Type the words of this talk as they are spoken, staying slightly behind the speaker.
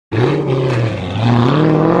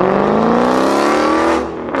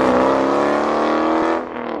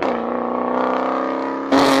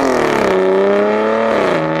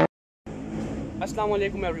Assalamu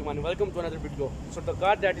alaikum everyone, welcome to another video. So the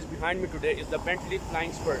car that is behind me today is the Bentley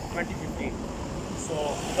Flying Spur 2015.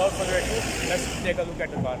 So without further ado, let's take a look at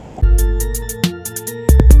the car.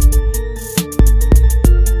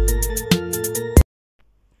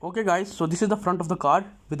 Okay guys, so this is the front of the car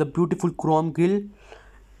with a beautiful chrome grille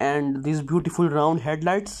and these beautiful round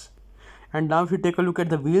headlights. And now if you take a look at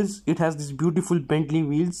the wheels, it has these beautiful Bentley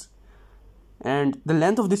wheels. And the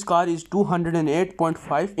length of this car is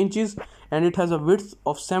 208.5 inches and it has a width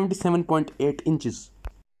of 77.8 inches.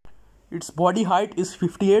 Its body height is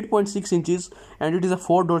 58.6 inches and it is a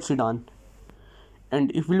 4-door sedan.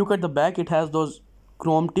 And if we look at the back, it has those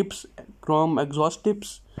chrome tips, chrome exhaust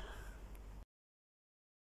tips.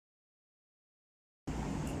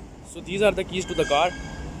 So these are the keys to the car.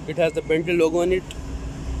 It has the Bentley logo on it.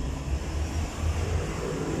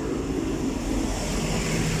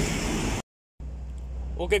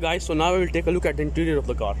 Okay guys, so now we will take a look at the interior of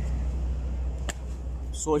the car.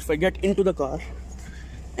 So if I get into the car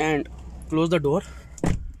and close the door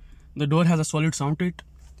has a solid sound to it.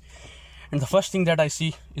 And the first thing that I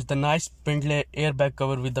see is the nice Bentley airbag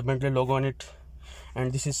cover with the Bentley logo on it.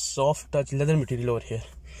 And this is soft touch leather material over here.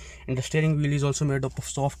 And the steering wheel is also made up of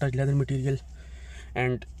soft touch leather material.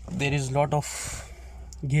 And there is a lot of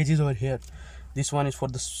gauges over here. This one is for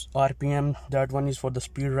the RPM, that one is for the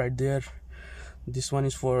speed right there. This one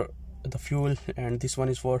is for the fuel and this one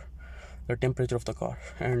is for the temperature of the car.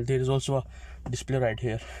 And there is also a display right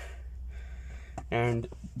here. And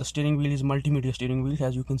the steering wheel is multimedia steering wheel,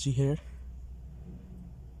 as you can see here.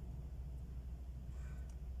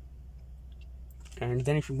 And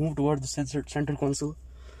then if you move towards the center console,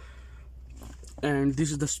 and this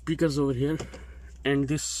is the speakers over here, and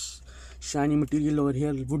this shiny material over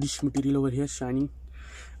here, woodish material over here, shiny,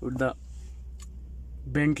 with the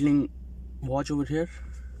Bentley watch over here.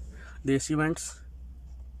 The AC vents,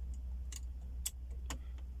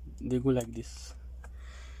 they go like this.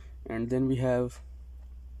 And then we have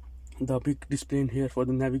the big display in here for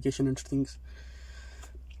the navigation and things.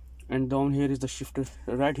 And down here is the shifter.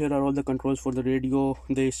 Right here are all the controls for the radio,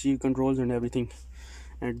 the AC controls and everything.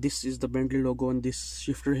 And this is the Bentley logo on this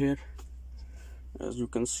shifter here, as you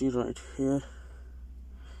can see right here.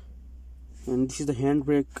 And this is the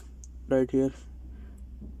handbrake right here.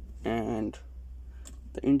 And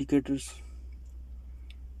the indicators,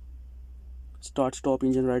 start stop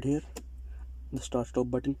engine right here, the start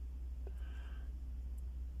stop button.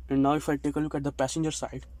 And now if I take a look at the passenger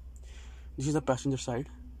side, this is the passenger side.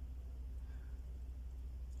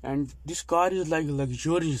 And this car is like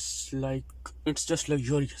luxurious, like it's just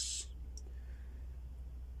luxurious.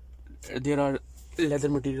 There are leather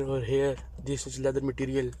material over here, this is leather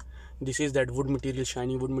material, this is that wood material,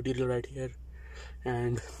 shiny wood material right here.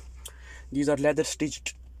 And these are leather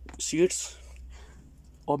stitched seats,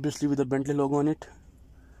 obviously with the Bentley logo on it.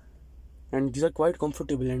 And these are quite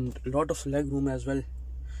comfortable and a lot of leg room as well.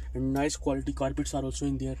 And nice quality carpets are also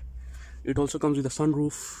in there. It also comes with a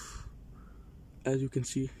sunroof, as you can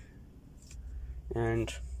see. And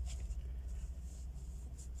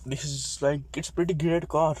this is like, it's a pretty great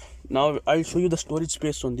car. Now I'll show you the storage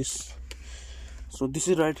space on this. So this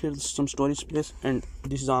is right here, some storage space, and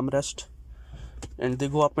this is armrest. And they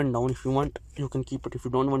go up and down. If you want, you can keep it. If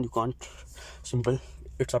you don't want, you can't. Simple.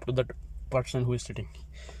 It's up to the person who is sitting.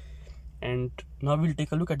 And now we'll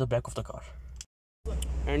take a look at the back of the car.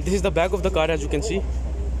 And this is the back of the car, as you can see.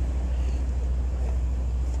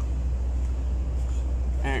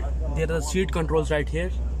 And there are the seat controls right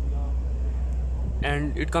here.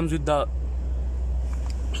 And it comes with the,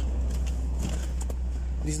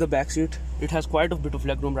 this is the back seat. It has quite a bit of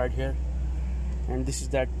legroom right here. And this is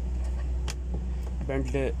that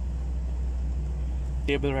Bentley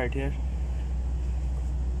table right here.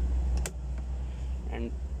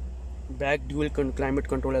 And back dual climate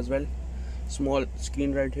control as well. Small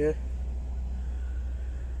screen right here.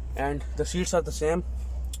 And the seats are the same.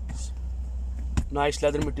 Nice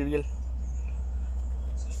leather material.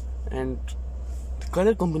 And the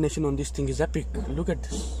color combination on this thing is epic. Look at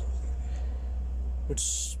this.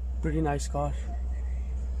 It's pretty nice car.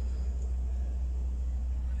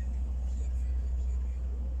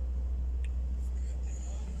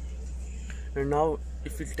 And now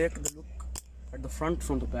if we take the look at the front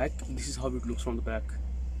from the back, this is how it looks from the back.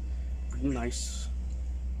 Pretty nice.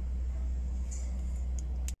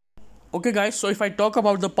 Okay guys, so if I talk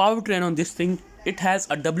about the powertrain on this thing, it has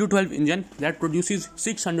a W12 engine that produces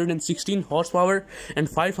 616 horsepower and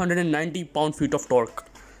 590 pound-feet of torque.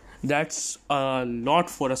 That's a lot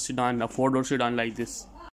for a sedan, a 4-door sedan like this.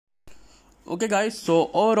 Okay guys, so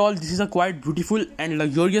overall this is a quite beautiful and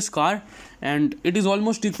luxurious car, and it is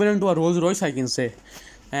almost equivalent to a Rolls Royce, I can say.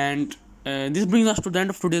 And This brings us to the end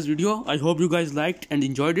of today's video. I hope you guys liked and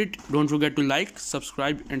enjoyed it. Don't forget to like,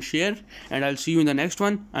 subscribe and share, and I'll see you in the next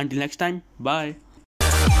one. Until next time, bye.